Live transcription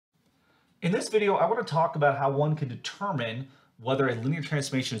In this video, I want to talk about how one can determine whether a linear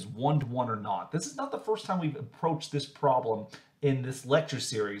transformation is one-to-one or not. This is not the first time we've approached this problem in this lecture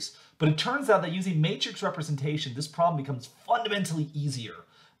series, but it turns out that using matrix representation, this problem becomes fundamentally easier.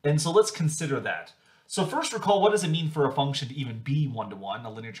 And so let's consider that. So first recall, what does it mean for a function to even be one-to-one,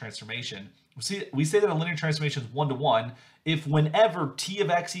 a linear transformation? We say that a linear transformation is one-to-one if whenever t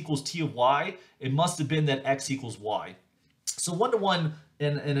of x equals t of y, it must have been that x equals y. So one-to-one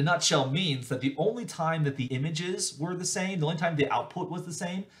in a nutshell means that the only time that the images were the same, the only time the output was the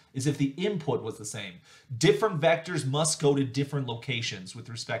same, is if the input was the same. Different vectors must go to different locations with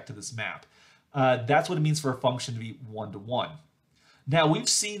respect to this map. That's what it means for a function to be one-to-one. Now, we've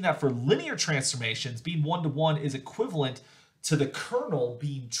seen that for linear transformations, being one-to-one is equivalent to the kernel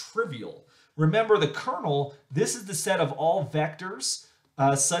being trivial. Remember, the kernel, this is the set of all vectors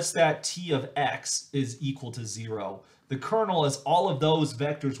such that t of x is equal to 0. The kernel is all of those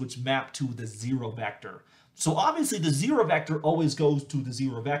vectors which map to the 0 vector. So obviously the 0 vector always goes to the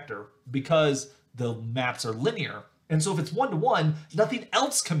 0 vector because the maps are linear. And so if it's one-to-one, nothing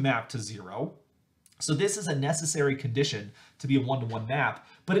else can map to 0. So this is a necessary condition to be a one-to-one map.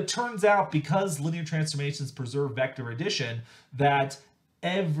 But it turns out, because linear transformations preserve vector addition, that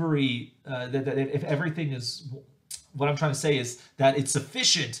if everything is, what I'm trying to say is that it's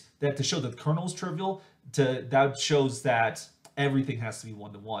sufficient that to show that the kernel is trivial, that shows that everything has to be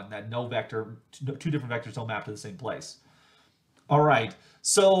one-to-one, that no vector, two different vectors don't map to the same place. All right,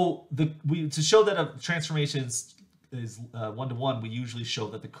 so to show that a transformation is one-to-one, we usually show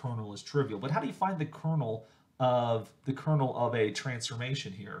that the kernel is trivial. But how do you find the kernel of a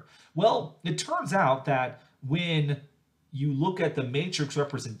transformation here? Well, it turns out that when you look at the matrix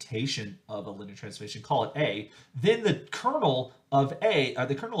representation of a linear transformation, call it A, then the kernel of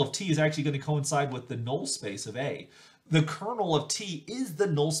the kernel of T is actually going to coincide with the null space of A. The kernel of T is the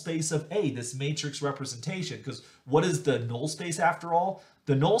null space of A, this matrix representation, because what is the null space after all?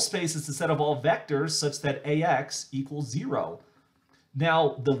 The null space is the set of all vectors such that AX equals 0.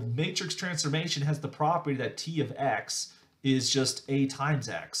 Now, the matrix transformation has the property that T of X is just A times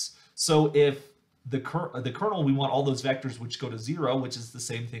X. So if the kernel, we want all those vectors which go to 0, which is the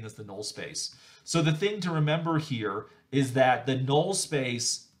same thing as the null space. So the thing to remember here is that the null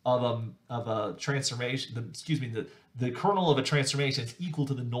space of a transformation, the kernel of a transformation is equal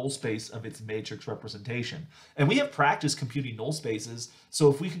to the null space of its matrix representation. And we have practiced computing null spaces,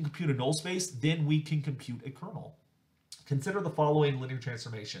 so if we can compute a null space, then we can compute a kernel. Consider the following linear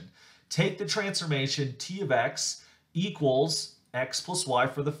transformation. Take the transformation t of x equals x plus y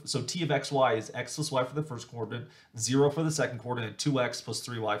so t of xy is x plus y for the first coordinate, 0 for the second coordinate, and 2x plus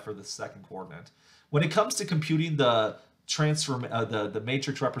 3y for the second coordinate. When it comes to computing the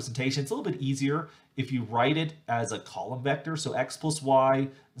matrix representation, it's a little bit easier if you write it as a column vector. So x plus y,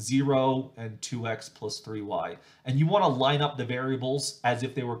 0, and 2x plus 3y. And you want to line up the variables as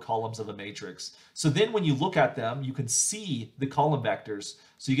if they were columns of a matrix. So then when you look at them, you can see the column vectors.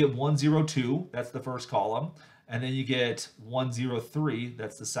 So you get 1, 0, 2, that's the first column. And then you get 1, 0, 3,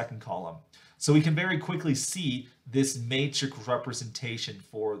 that's the second column. So we can very quickly see this matrix representation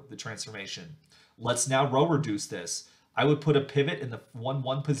for the transformation. Let's now row reduce this. I would put a pivot in the 1,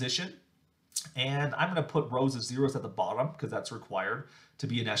 1 position, and I'm going to put rows of zeros at the bottom because that's required to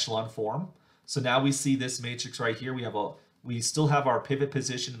be in echelon form. So now we see this matrix right here. We still have our pivot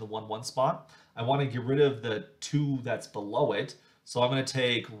position in the 1, 1 spot. I want to get rid of the 2 that's below it. So I'm going to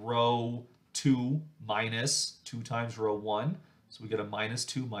take row 2 minus 2 times row 1. So we get a minus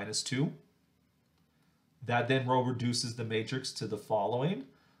 2 minus 2. That then row reduces the matrix to the following.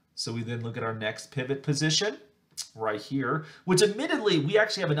 So we then look at our next pivot position right here, which admittedly we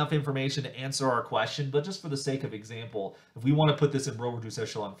actually have enough information to answer our question, but just for the sake of example, if we want to put this in row reduced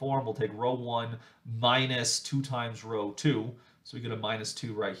echelon form, we'll take row 1 minus 2 times row 2. So we get a minus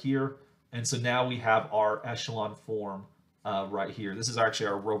 2 right here. And so now we have our echelon form right here. This is actually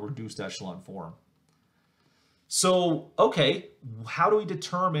our row reduced echelon form. So, okay, how do we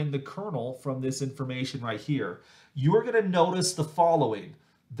determine the kernel from this information right here? You're going to notice the following,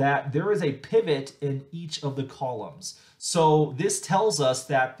 that there is a pivot in each of the columns. So this tells us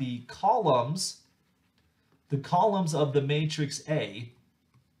that the columns of the matrix A,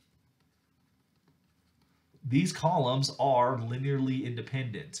 these columns are linearly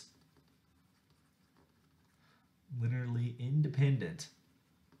independent. Linearly independent.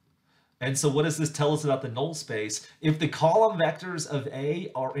 And so what does this tell us about the null space? If the column vectors of A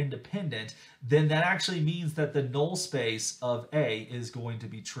are independent, then that actually means that the null space of A is going to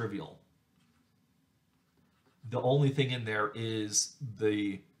be trivial. The only thing in there is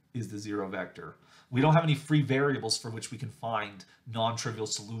the 0 vector. We don't have any free variables for which we can find non-trivial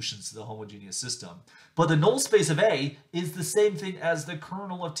solutions to the homogeneous system. But the null space of A is the same thing as the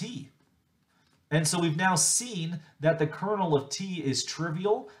kernel of T. And so we've now seen that the kernel of T is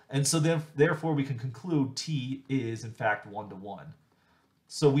trivial, and so therefore we can conclude T is in fact one-to-one.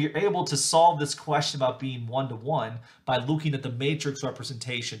 So we're able to solve this question about being one-to-one by looking at the matrix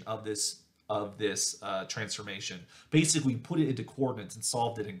representation of this transformation. Basically, put it into coordinates and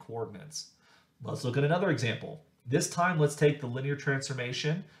solved it in coordinates. Let's look at another example. This time, let's take the linear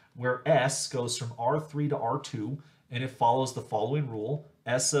transformation where S goes from R3 to R2, and it follows the following rule.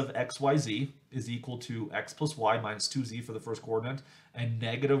 S of xyz is equal to x plus y minus 2z for the first coordinate and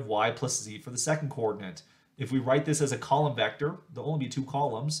negative y plus z for the second coordinate. If we write this as a column vector, there'll only be two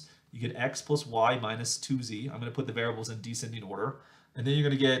columns. You get x plus y minus 2z. I'm going to put the variables in descending order. And then you're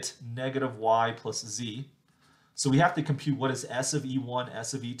going to get negative y plus z. So we have to compute what is S of E1,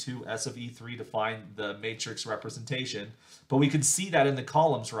 S of E2, S of E3 to find the matrix representation. But we can see that in the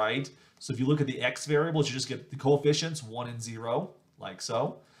columns, right? So if you look at the x variables, you just get the coefficients 1 and 0, like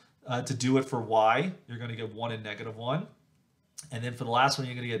so. To do it for y, you're going to get 1 and negative 1. And then for the last one,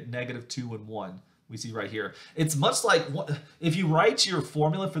 you're going to get negative 2 and 1. We see right here. It's much like if you write your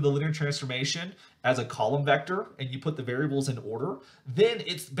formula for the linear transformation as a column vector and you put the variables in order, then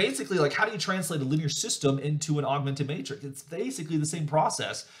it's basically like how do you translate a linear system into an augmented matrix? It's basically the same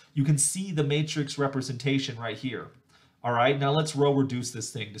process. You can see the matrix representation right here. All right, now let's row reduce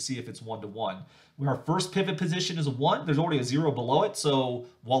this thing to see if it's one-to-one. Where our first pivot position is a 1, there's already a 0 below it, so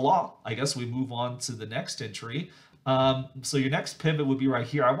voila, I guess we move on to the next entry. So your next pivot would be right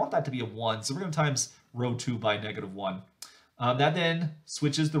here. I want that to be a 1, so we're going to times row 2 by negative 1. That then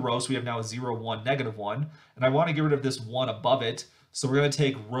switches the row, so we have now a 0, 1, negative 1. And I want to get rid of this 1 above it, so we're going to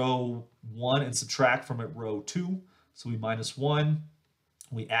take row 1 and subtract from it row 2. So we minus 1,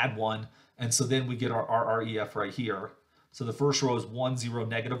 we add 1, and so then we get our REF right here. So the first row is 1, 0,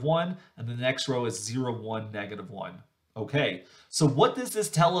 negative 1, and the next row is 0, 1, negative 1. Okay, so what does this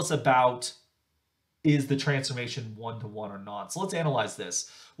tell us about is the transformation one-to-one or not? So let's analyze this.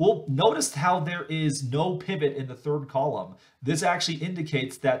 Well, notice how there is no pivot in the third column. This actually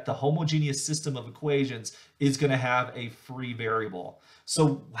indicates that the homogeneous system of equations is going to have a free variable.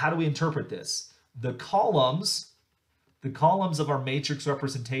 So how do we interpret this? The columns of our matrix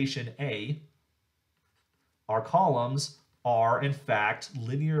representation A, our columns are in fact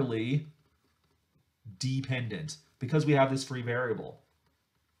linearly dependent because we have this free variable.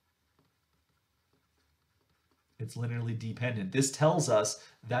 It's linearly dependent. This tells us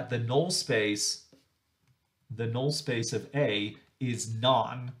that the null space of A is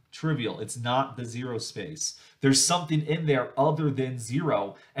non-trivial. It's not the zero space. There's something in there other than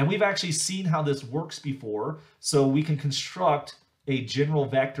 0. And we've actually seen how this works before. So we can construct a general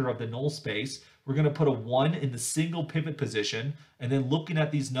vector of the null space. We're going to put a 1 in the single pivot position. And then looking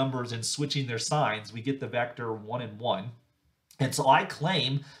at these numbers and switching their signs, we get the vector 1 and 1. And so I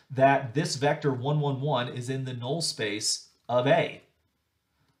claim that this vector 1, 1, 1 is in the null space of A.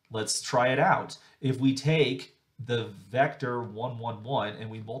 Let's try it out. If we take the vector 1, 1, 1 and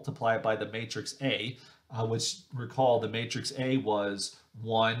we multiply it by the matrix A, which recall the matrix A was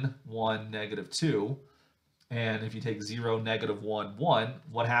 1, 1, negative 2. And if you take 0, negative 1, 1,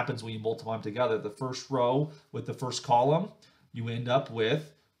 what happens when you multiply them together? The first row with the first column, you end up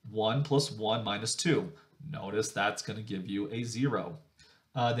with 1 plus 1 minus 2. Notice that's going to give you a 0.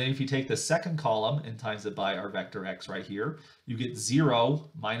 Then if you take the second column and times it by our vector x right here, you get 0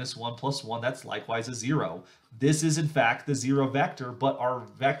 minus 1 plus 1. That's likewise a 0. This is in fact the 0 vector, but our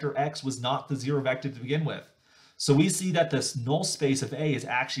vector x was not the 0 vector to begin with. So we see that this null space of A is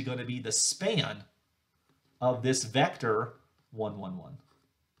actually going to be the span of this vector 1, 1, 1.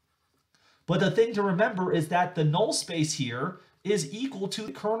 But the thing to remember is that the null space here is equal to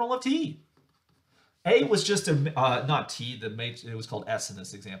the kernel of T. A was just a, not T, it was called S in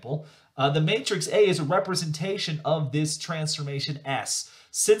this example. The matrix A is a representation of this transformation S.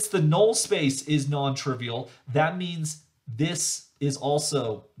 Since the null space is non-trivial, that means this is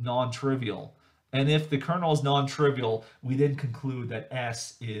also non-trivial. And if the kernel is non-trivial, we then conclude that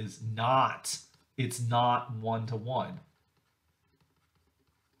S is not, it's not one-to-one.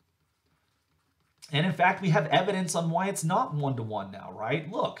 And in fact, we have evidence on why it's not one-to-one now,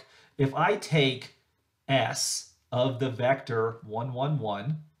 right? Look, if I take S of the vector 1, 1,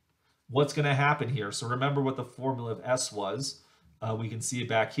 1, what's going to happen here? So remember what the formula of S was. We can see it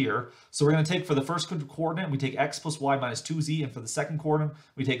back here. So we're going to take for the first coordinate, we take x plus y minus 2z, and for the second coordinate,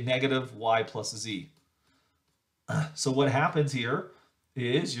 we take negative y plus z. So what happens here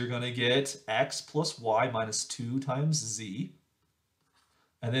is you're going to get x plus y minus 2 times z.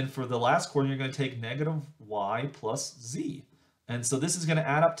 And then for the last quadrant, you're going to take negative y plus z. And so this is going to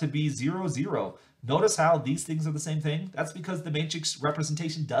add up to be 0, 0. Notice how these things are the same thing? That's because the matrix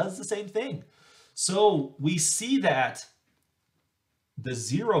representation does the same thing. So we see that the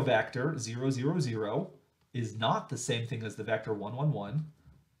 0 vector, 0, 0, 0, is not the same thing as the vector 1, 1, 1,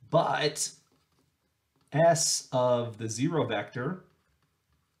 but s of the 0 vector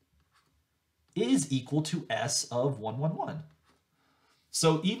is equal to s of 1, 1, 1.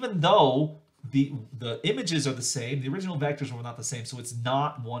 So even though the images are the same, the original vectors were not the same, so it's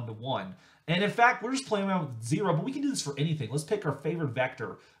not 1 to 1. And in fact, we're just playing around with 0, but we can do this for anything. Let's pick our favorite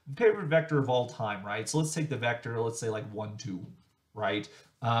vector of all time, right? So let's take the vector, let's say like 1, 2, right?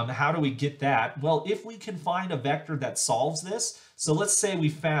 How do we get that? Well, if we can find a vector that solves this, so let's say we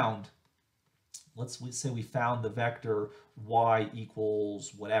found the vector y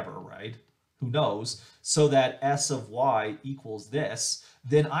equals whatever, right? Who knows? So that s of y equals this,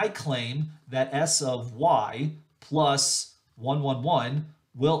 then I claim that s of y plus 1, 1, 1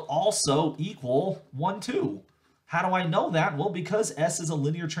 will also equal 1, 2. How do I know that? Well, because s is a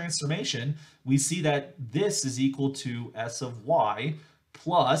linear transformation, we see that this is equal to s of y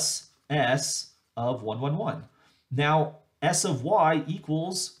plus s of 1, 1, 1. Now, s of y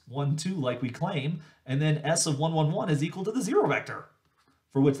equals 1, 2 like we claim, and then s of 1, 1, 1 is equal to the 0 vector,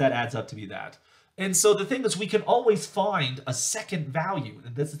 for which that adds up to be that. And so the thing is, we can always find a second value.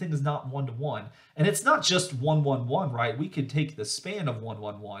 And this thing is not 1 to 1. And it's not just 1, 1, 1, right? We could take the span of 1,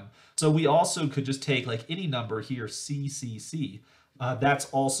 1, 1. So we also could just take like any number here, c, c, c. That's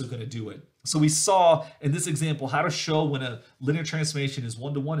also going to do it. So we saw in this example how to show when a linear transformation is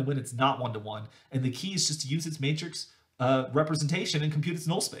 1 to 1 and when it's not 1 to 1. And the key is just to use its matrix representation and compute its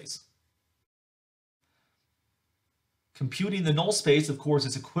null space. Computing the null space, of course,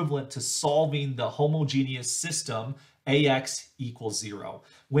 is equivalent to solving the homogeneous system AX equals 0.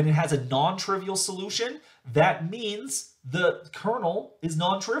 When it has a non-trivial solution, that means the kernel is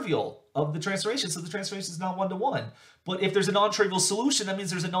non-trivial of the transformation, so the transformation is not 1 to 1. But if there's a non-trivial solution, that means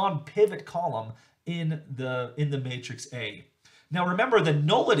there's a non-pivot column in the matrix A. Now remember, the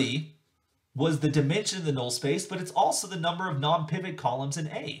nullity was the dimension of the null space, but it's also the number of non-pivot columns in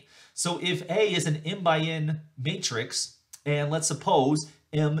A. So if A is an m by n matrix, and let's suppose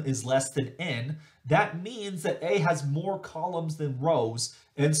m is less than n, that means that A has more columns than rows,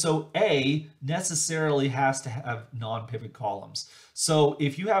 and so A necessarily has to have non-pivot columns. So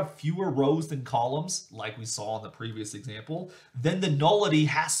if you have fewer rows than columns, like we saw in the previous example, then the nullity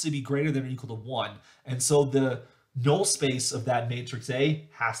has to be greater than or equal to 1. And so the null space of that matrix A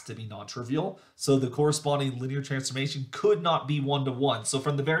has to be non-trivial. So the corresponding linear transformation could not be 1 to 1. So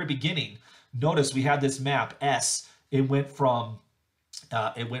from the very beginning, notice we had this map S. It went from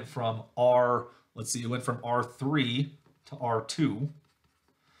R, let's see, it went from R3 to R2.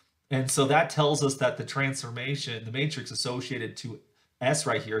 And so that tells us that the transformation, the matrix associated to S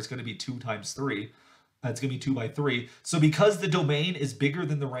right here is going to be 2 times 3. It's going to be 2 by 3. So because the domain is bigger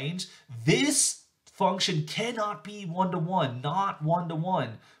than the range, this function cannot be 1 to 1, not 1 to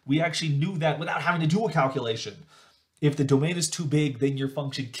 1. We actually knew that without having to do a calculation. If the domain is too big, then your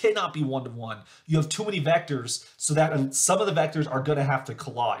function cannot be 1 to 1. You have too many vectors, so that some of the vectors are going to have to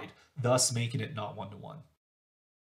collide, thus making it not 1 to 1.